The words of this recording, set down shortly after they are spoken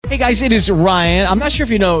Hey guys, it is Ryan. I'm not sure if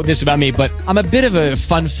you know this about me, but I'm a bit of a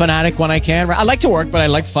fun fanatic when I can. I like to work, but I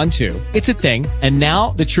like fun too. It's a thing. And now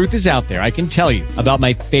the truth is out there. I can tell you about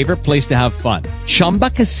my favorite place to have fun. Chumba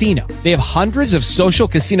Casino. They have hundreds of social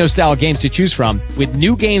casino style games to choose from with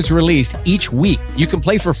new games released each week. You can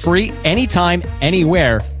play for free anytime,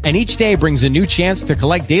 anywhere. And each day brings a new chance to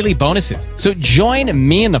collect daily bonuses. So join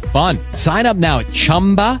me in the fun. Sign up now at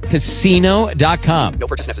ChumbaCasino.com. No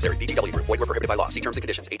purchase necessary. VGW Group. Void where prohibited by law. See terms and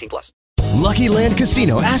conditions. 18+. Lucky Land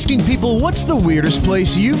Casino, asking people, what's the weirdest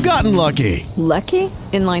place you've gotten lucky? Lucky?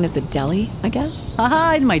 In line at the deli, I guess?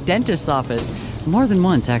 Aha, in my dentist's office. More than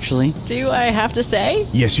once, actually. Do I have to say?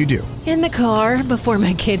 Yes, you do. In the car before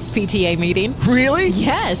my kids' PTA meeting. Really?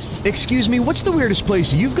 Yes. Excuse me, what's the weirdest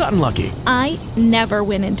place you've gotten lucky? I never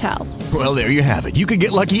win and tell. Well, there you have it. You can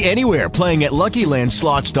get lucky anywhere, playing at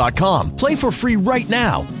LuckyLandSlots.com. Play for free right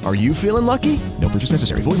now. Are you feeling lucky? No purchase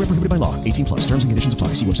necessary. Void where prohibited by law. 18+. Terms and conditions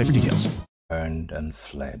apply. See website for details. Turned and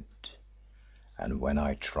fled, and when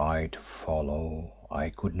I tried to follow, I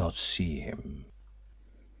could not see him.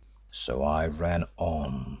 So I ran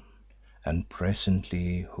on, and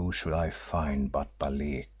presently who should I find but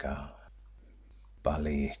Baleka?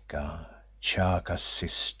 Baleka, Chaka's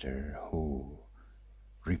sister, who,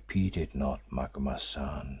 repeat it not,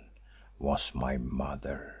 Macumazahn, was my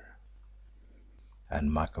mother. And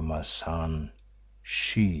Macumazahn,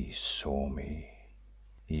 she saw me.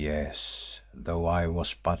 Yes, though I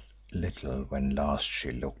was but little when last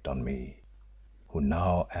she looked on me, who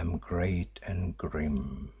now am great and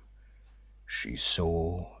grim. She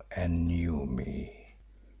saw and knew me,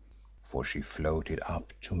 for she floated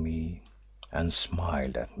up to me and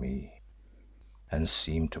smiled at me, and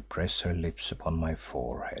seemed to press her lips upon my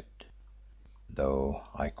forehead, though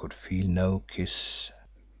I could feel no kiss,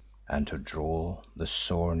 and to draw the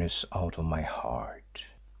soreness out of my heart.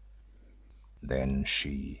 Then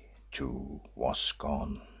she, too, was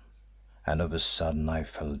gone, and of a sudden I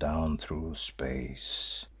fell down through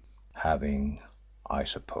space, having, I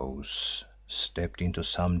suppose, stepped into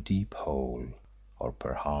some deep hole, or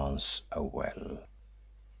perchance a well.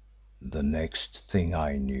 The next thing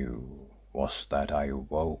I knew was that I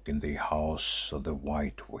awoke in the house of the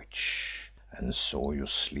White Witch, and saw you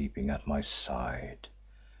sleeping at my side,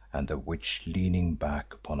 and the witch leaning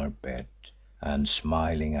back upon her bed and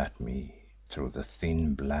smiling at me through the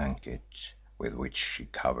thin blanket with which she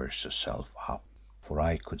covers herself up, for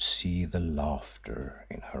I could see the laughter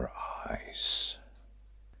in her eyes.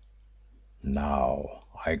 Now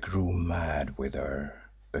I grew mad with her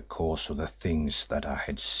because of the things that I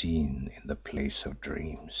had seen in the place of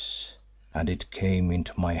dreams, and it came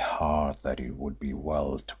into my heart that it would be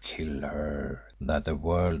well to kill her, that the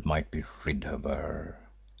world might be rid of her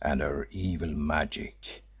and her evil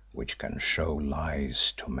magic which can show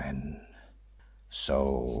lies to men.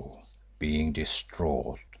 So, being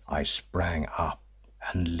distraught, I sprang up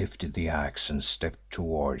and lifted the axe and stepped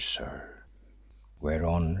towards her,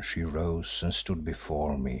 whereon she rose and stood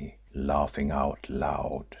before me, laughing out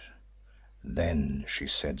loud. Then she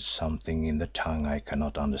said something in the tongue I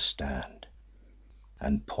cannot understand,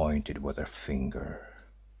 and pointed with her finger,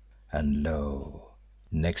 and lo,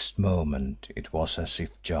 next moment it was as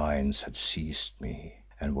if giants had seized me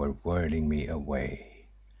and were whirling me away,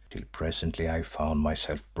 till presently I found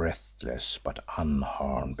myself breathless but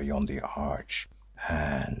unharmed beyond the arch.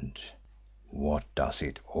 And what does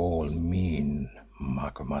it all mean,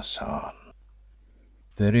 Macumazahn?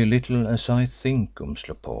 Very little, as I think,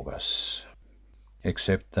 Umslopogaas,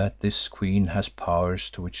 except that this queen has powers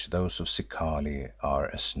to which those of Zikali are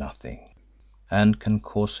as nothing, and can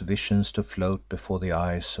cause visions to float before the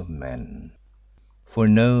eyes of men. For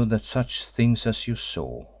know that such things as you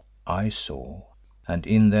saw, I saw, and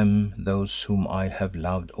in them those whom I have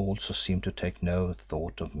loved also seem to take no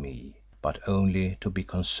thought of me, but only to be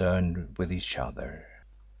concerned with each other.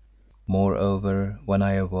 Moreover, when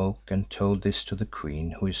I awoke and told this to the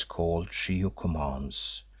queen who is called She who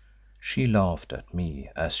commands, she laughed at me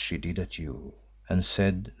as she did at you, and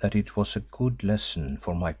said that it was a good lesson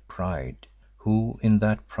for my pride, who in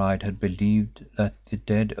that pride had believed that the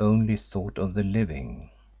dead only thought of the living.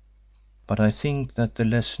 But I think that the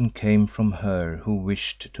lesson came from her who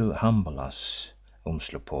wished to humble us,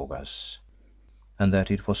 Umslopogaas, and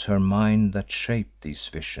that it was her mind that shaped these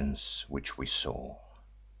visions which we saw.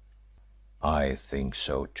 I think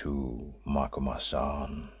so too,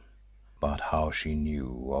 Macumazahn, but how she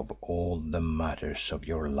knew of all the matters of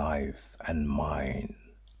your life and mine,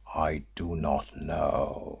 I do not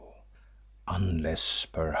know, unless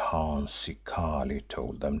perchance Zikali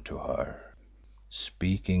told them to her,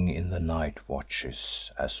 speaking in the night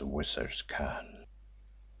watches as wizards can.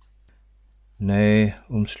 Nay,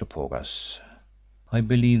 Umslopogaas, I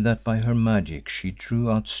believe that by her magic she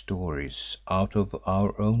drew out stories out of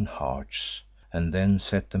our own hearts and then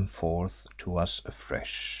set them forth to us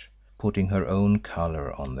afresh, putting her own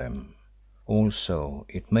colour on them. Also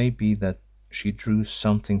it may be that she drew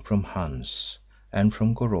something from Hans and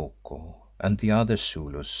from Goroko and the other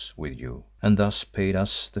Zulus with you, and thus paid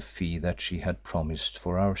us the fee that she had promised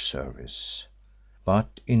for our service.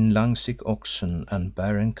 But in lungsick oxen and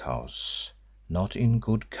barren cows, not in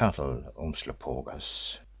good cattle,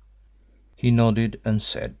 Umslopogaas." He nodded and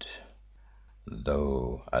said,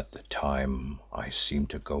 "Though at the time I seemed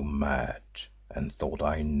to go mad and thought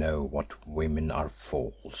I know what women are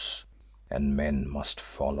false and men must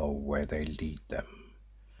follow where they lead them,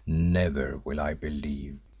 never will I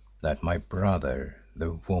believe that my brother,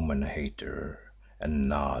 the woman hater, and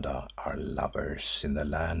Nada are lovers in the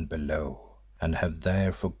land below and have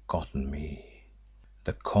there forgotten me,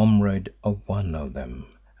 the comrade of one of them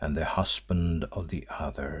and the husband of the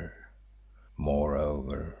other.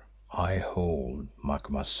 Moreover, I hold,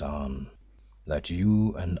 Macumazahn, that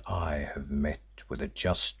you and I have met with a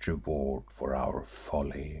just reward for our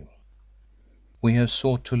folly. We have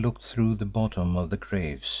sought to look through the bottom of the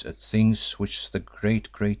graves at things which the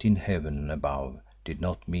great in heaven above did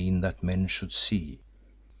not mean that men should see,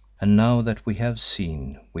 and now that we have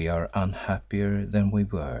seen we are unhappier than we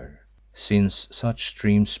were, since such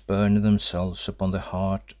streams burn themselves upon the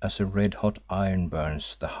heart as a red-hot iron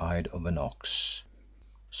burns the hide of an ox,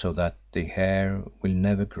 so that the hair will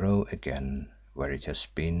never grow again where it has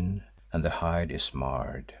been and the hide is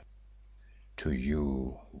marred. To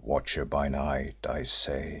you, Watcher by Night, I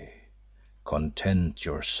say, content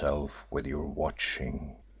yourself with your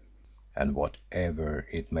watching and whatever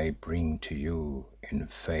it may bring to you in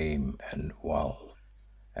fame and wealth.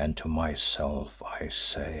 And to myself I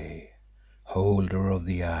say, holder of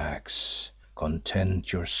the axe,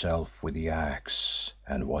 content yourself with the axe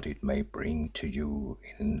and what it may bring to you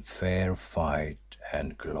in fair fight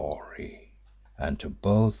and glory. And to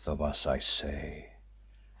both of us I say,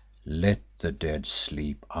 let the dead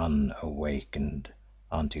sleep unawakened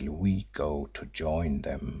until we go to join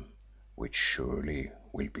them, which surely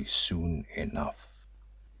will be soon enough."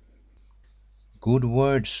 Good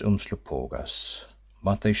words, Umslopogaas,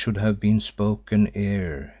 but they should have been spoken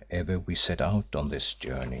ere ever we set out on this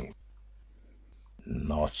journey.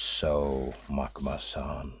 "Not so,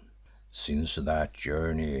 Macumazahn, since that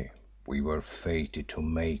journey we were fated to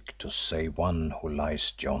make to save one who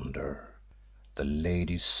lies yonder, the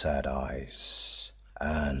Lady Sad Eyes,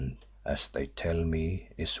 and, as they tell me,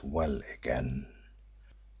 is well again.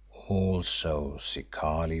 Also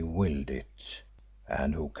Zikali willed it,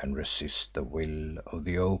 and who can resist the will of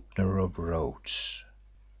the Opener of Roads?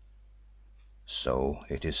 So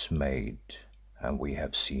it is made, and we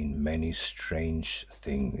have seen many strange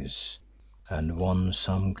things and won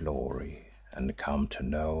some glory and come to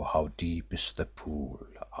know how deep is the pool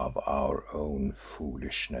of our own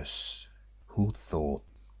foolishness, who thought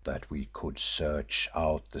that we could search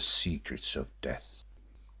out the secrets of death,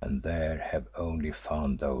 and there have only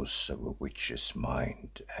found those of a witch's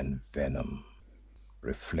mind and venom,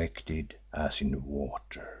 reflected as in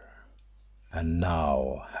water. And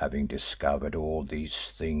now, having discovered all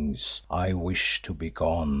these things, I wish to be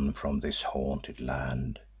gone from this haunted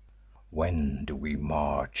land. When do we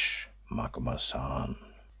march, Macumazahn?"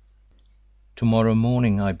 "Tomorrow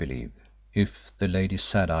morning, I believe, if the Lady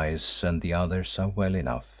Sad Eyes and the others are well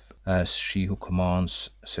enough, as She who commands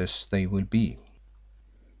says they will be."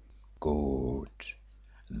 "Good.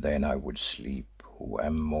 Then I would sleep who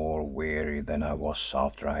am more weary than I was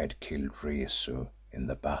after I had killed Rezu in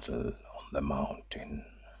the battle on the mountain."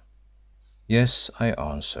 "Yes," I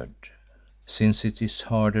answered, "since it is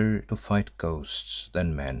harder to fight ghosts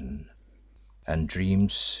than men, and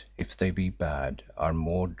dreams, if they be bad, are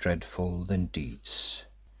more dreadful than deeds.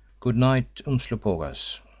 Good night,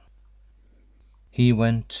 Umslopogaas." He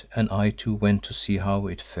went, and I too went to see how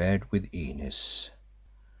it fared with Inez.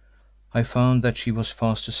 I found that she was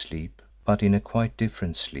fast asleep, but in a quite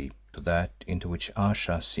different sleep to that into which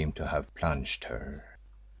Ayesha seemed to have plunged her.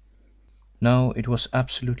 Now it was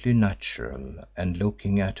absolutely natural, and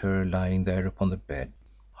looking at her lying there upon the bed,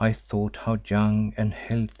 I thought how young and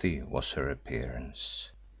healthy was her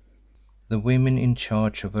appearance. The women in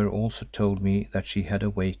charge of her also told me that she had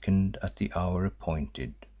awakened at the hour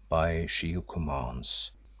appointed by She who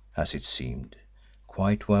commands, as it seemed,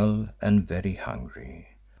 quite well and very hungry,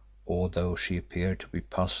 although she appeared to be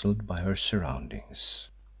puzzled by her surroundings.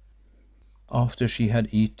 After she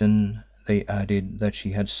had eaten, they added that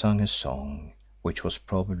she had sung a song, which was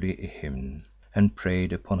probably a hymn, and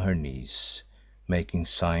prayed upon her knees, making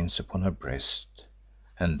signs upon her breast,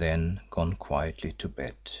 and then gone quietly to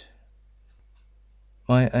bed.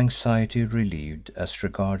 My anxiety relieved as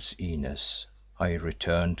regards Inez, I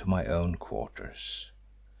returned to my own quarters.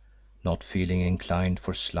 Not feeling inclined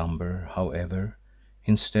for slumber, however,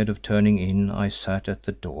 instead of turning in I sat at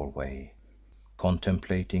the doorway,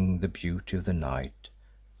 contemplating the beauty of the night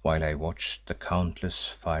while I watched the countless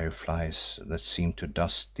fireflies that seemed to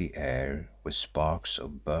dust the air with sparks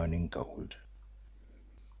of burning gold.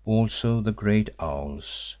 Also the great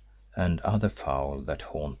owls and other fowl that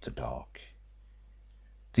haunt the dark.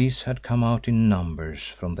 These had come out in numbers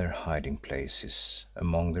from their hiding places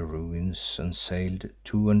among the ruins and sailed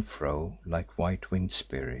to and fro like white-winged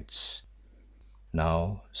spirits,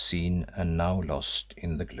 now seen and now lost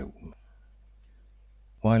in the gloom.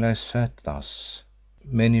 While I sat thus,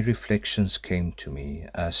 many reflections came to me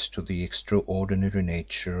as to the extraordinary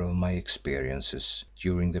nature of my experiences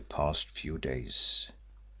during the past few days.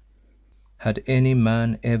 Had any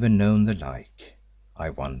man ever known the like,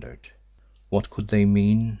 I wondered? What could they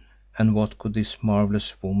mean, and what could this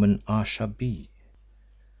marvellous woman Ayesha be?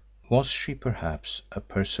 Was she perhaps a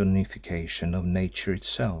personification of nature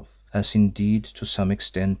itself, as indeed to some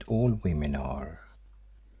extent all women are?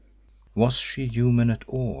 Was she human at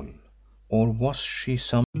all, or was she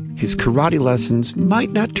some... His karate lessons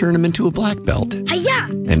might not turn him into a black belt. Hi-ya!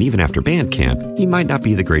 And even after band camp, he might not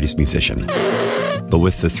be the greatest musician. But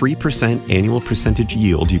with the 3% annual percentage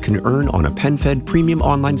yield you can earn on a PenFed premium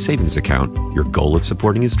online savings account, your goal of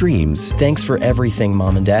supporting his dreams... Thanks for everything,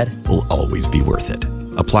 Mom and Dad. ...will always be worth it.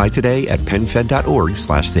 Apply today at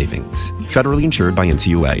PenFed.org/savings. Federally insured by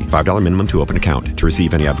NCUA. $5 minimum to open account. To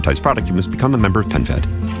receive any advertised product, you must become a member of PenFed.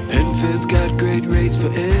 PenFed's got great rates for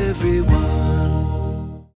everyone.